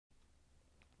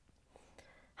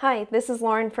Hi, this is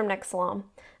Lauren from Cellometer.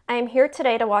 I am here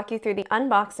today to walk you through the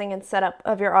unboxing and setup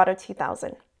of your Auto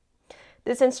 2000.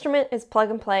 This instrument is plug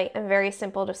and play and very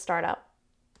simple to start up.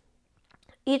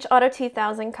 Each Auto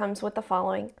 2000 comes with the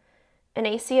following: an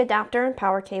AC adapter and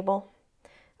power cable,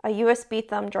 a USB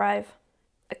thumb drive,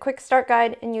 a quick start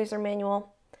guide and user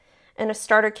manual, and a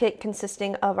starter kit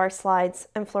consisting of our slides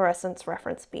and fluorescence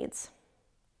reference beads.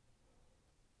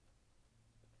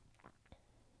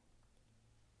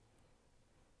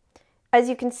 As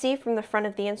you can see from the front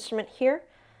of the instrument here,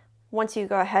 once you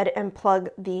go ahead and plug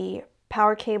the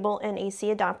power cable and AC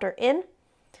adapter in,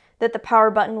 that the power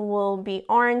button will be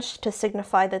orange to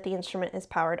signify that the instrument is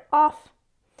powered off.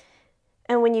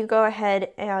 And when you go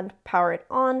ahead and power it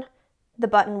on, the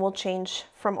button will change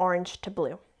from orange to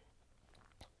blue.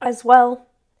 As well,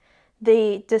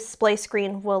 the display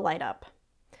screen will light up.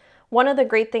 One of the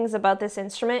great things about this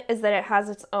instrument is that it has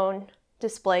its own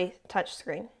display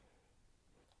touchscreen.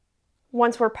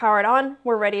 Once we're powered on,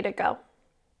 we're ready to go.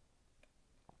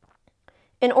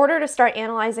 In order to start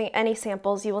analyzing any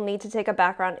samples, you will need to take a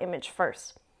background image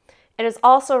first. It is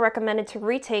also recommended to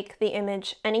retake the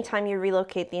image anytime you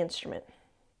relocate the instrument.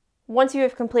 Once you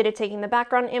have completed taking the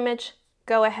background image,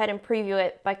 go ahead and preview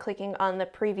it by clicking on the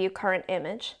Preview Current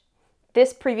Image.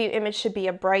 This preview image should be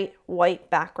a bright white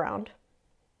background.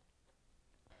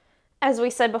 As we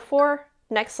said before,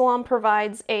 Cellometer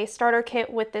provides a starter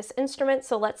kit with this instrument,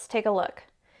 so let's take a look.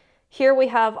 Here we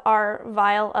have our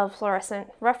vial of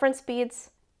fluorescent reference beads,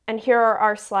 and here are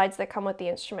our slides that come with the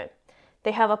instrument.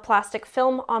 They have a plastic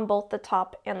film on both the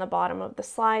top and the bottom of the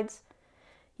slides.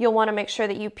 You'll want to make sure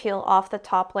that you peel off the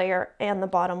top layer and the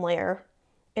bottom layer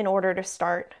in order to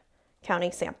start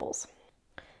counting samples.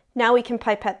 Now we can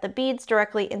pipette the beads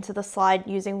directly into the slide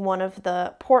using one of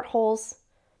the portholes.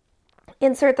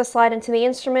 Insert the slide into the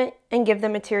instrument and give the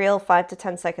material 5 to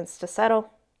 10 seconds to settle.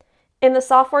 In the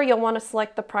software, you'll want to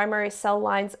select the primary cell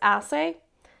lines assay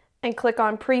and click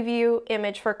on Preview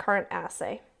Image for Current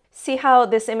Assay. See how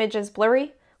this image is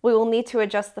blurry? We will need to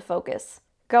adjust the focus.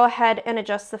 Go ahead and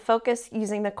adjust the focus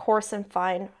using the coarse and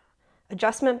fine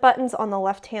adjustment buttons on the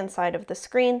left-hand side of the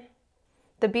screen.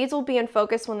 The beads will be in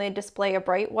focus when they display a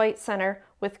bright white center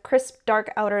with crisp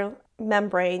dark outer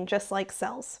membrane, just like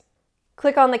cells.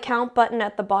 Click on the Count button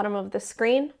at the bottom of the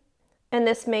screen, and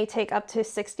this may take up to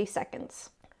 60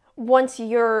 seconds. Once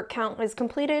your count is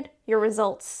completed, your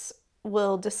results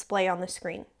will display on the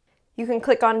screen. You can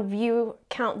click on View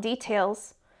Count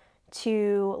Details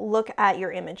to look at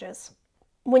your images.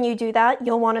 When you do that,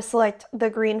 you'll want to select the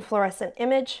green fluorescent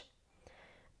image,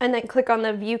 and then click on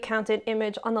the View Counted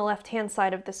image on the left-hand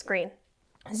side of the screen.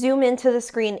 Zoom into the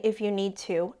screen if you need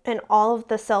to, and all of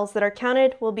the cells that are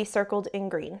counted will be circled in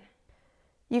green.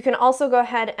 You can also go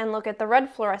ahead and look at the red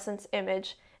fluorescence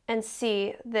image and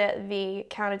see that the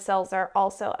counted cells are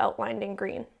also outlined in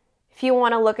green. If you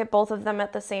want to look at both of them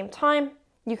at the same time,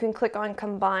 you can click on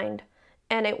Combined,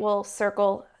 and it will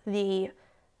circle the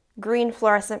green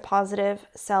fluorescent positive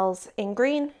cells in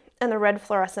green and the red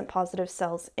fluorescent positive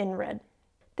cells in red.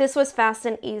 This was fast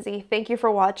and easy. Thank you for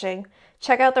watching.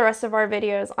 Check out the rest of our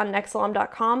videos on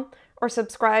Cellometer.com or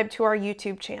subscribe to our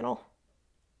YouTube channel.